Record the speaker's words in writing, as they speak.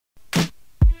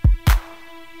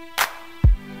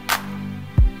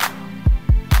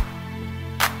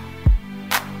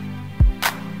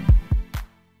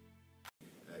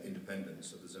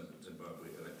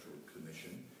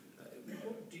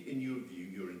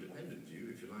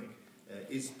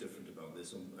is different about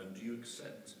this? And do you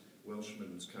accept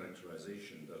Welshman's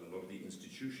characterisation that a lot of the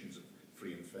institutions of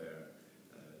free and fair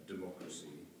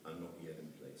democracy are not yet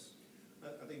in place?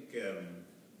 I think,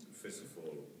 first of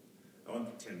all, I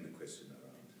want to turn the question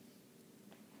around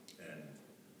and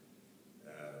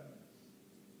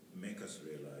make us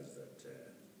realize that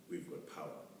we've got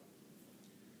power.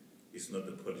 It's not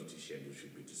the politician who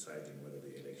should be deciding whether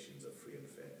the elections are free and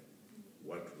fair.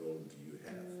 What role do you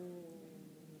have?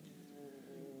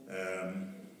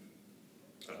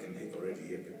 I can already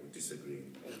hear people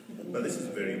disagreeing. But this is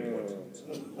very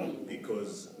important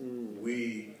because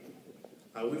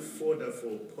are we fodder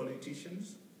for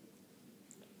politicians,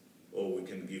 or we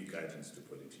can give guidance to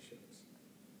politicians?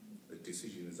 The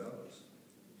decision is ours.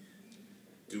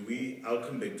 I'll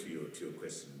come back to your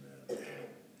question.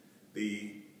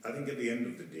 I think at the end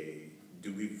of the day,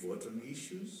 do we vote on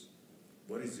issues?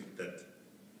 What is it that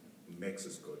makes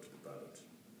us go to the ballot?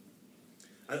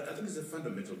 I think it's a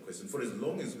fundamental question. For as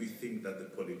long as we think that the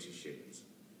politicians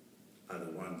are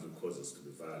the ones who cause us to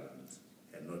be violent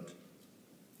and not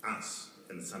us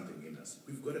and something in us,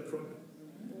 we've got a problem.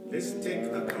 Let's take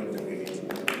accountability.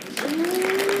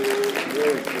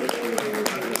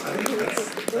 I think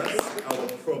that's our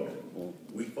problem.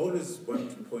 We always want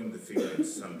to point the finger at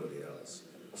somebody else.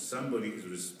 Somebody is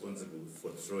responsible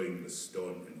for throwing the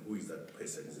stone, and who is that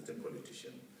person? Is it a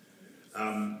politician?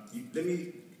 Let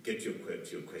me get to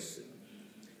your question.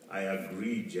 I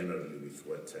agree generally with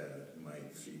what my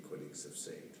three colleagues have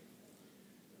said.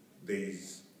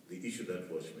 There's the issue that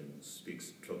Welshman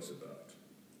talks about,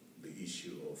 the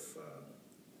issue of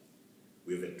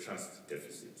we have a trust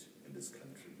deficit in this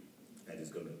country, and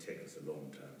it's going to take us a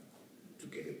long time to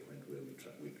get a point where we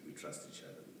trust each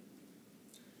other.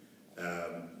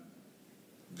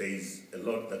 There's a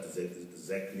lot that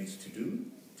ZAC needs to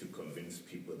do to convince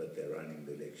people that they're running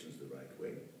the elections the right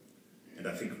way. And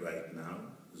I think right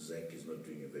now, ZAC is not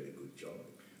doing a very good job.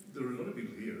 There are a lot of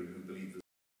people here who believe the